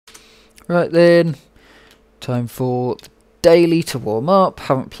Right then, time for the daily to warm up.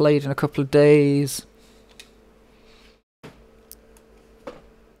 Haven't played in a couple of days.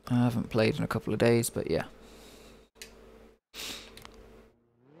 But yeah.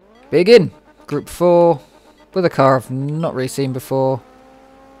 Begin! Group 4, with a car I've not really seen before.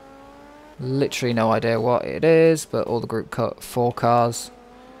 Literally no idea what it is, but all the Group 4 cars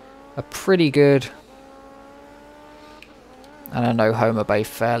are pretty good. And I know Homer Bay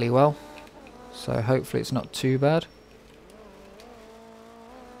fairly well, so hopefully it's not too bad.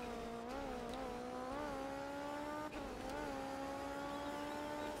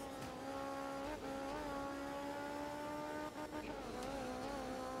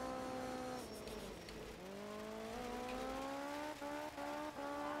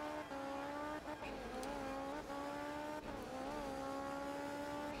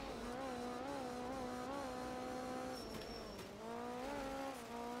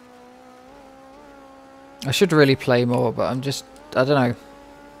 I should really play more, but I don't know.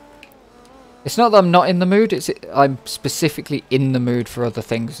 It's not that I'm not in the mood, I'm specifically in the mood for other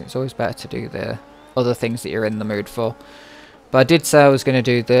things. It's always better to do the other things that you're in the mood for. But I did say I was going to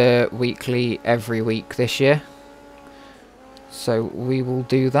do the weekly every week this year. So we will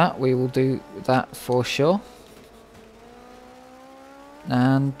do that. We will do that for sure.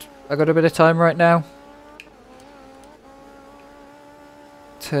 And I got a bit of time right now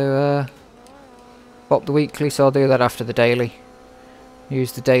to pop the weekly, so I'll do that after the daily.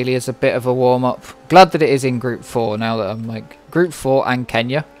 Use the daily as a bit of a warm-up. Glad that it is in Group 4 now that I'm like... Group 4 and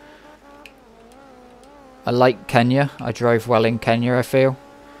Kenya. I like Kenya. I drove well in Kenya, I feel.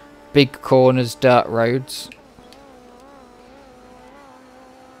 Big corners, dirt roads.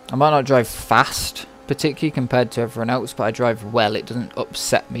 I might not drive fast, particularly compared to everyone else, but I drive well. It doesn't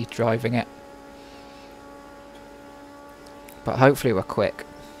upset me driving it. But hopefully we're quick.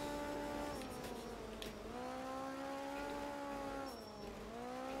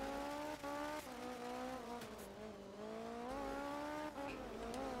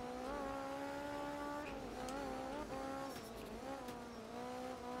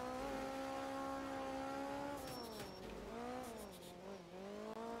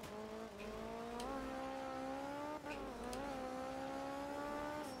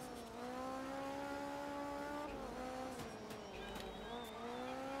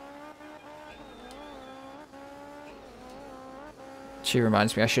 She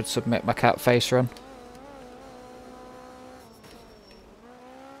reminds me I should submit my cat face run.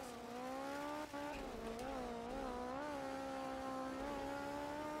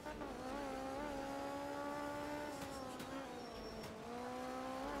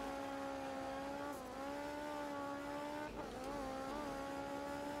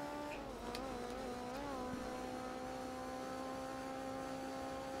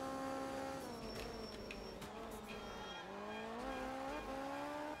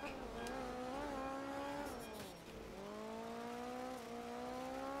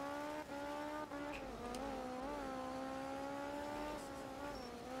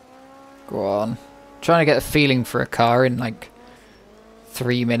 Go on. Trying to get a feeling for a car in like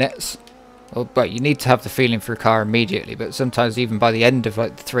 3 minutes. Well, but you need to have the feeling for a car immediately, but sometimes even by the end of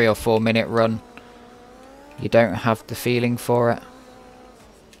like the 3 or 4 minute run, you don't have the feeling for it.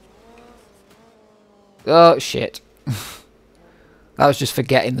 Oh shit. I was just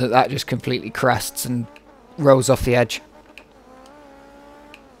forgetting that just completely crests and rolls off the edge.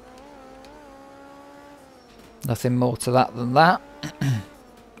 Nothing more to that than that.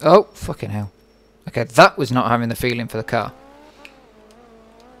 Oh, fucking hell. Okay, that was not having the feeling for the car.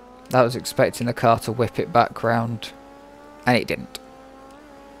 That was expecting the car to whip it back round, and it didn't.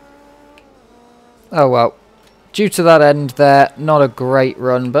 Oh well. Due to that end there, not a great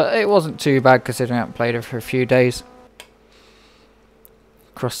run, but it wasn't too bad considering I haven't played it for a few days.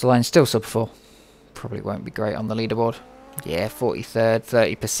 Across the line, still sub 4. Probably won't be great on the leaderboard. Yeah, 43rd,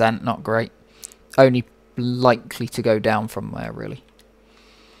 30%, not great. Only likely to go down from there, really.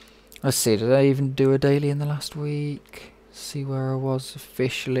 Let's see, did I even do a daily in the last week? See where I was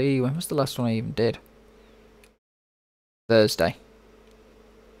officially. When was the last one I even did? Thursday.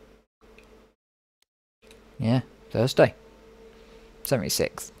 Yeah, Thursday.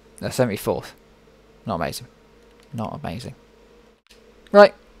 76th. 74th. Not amazing. Not amazing.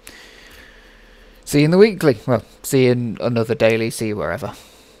 Right. See you in the weekly. Well, see you in another daily, see you wherever.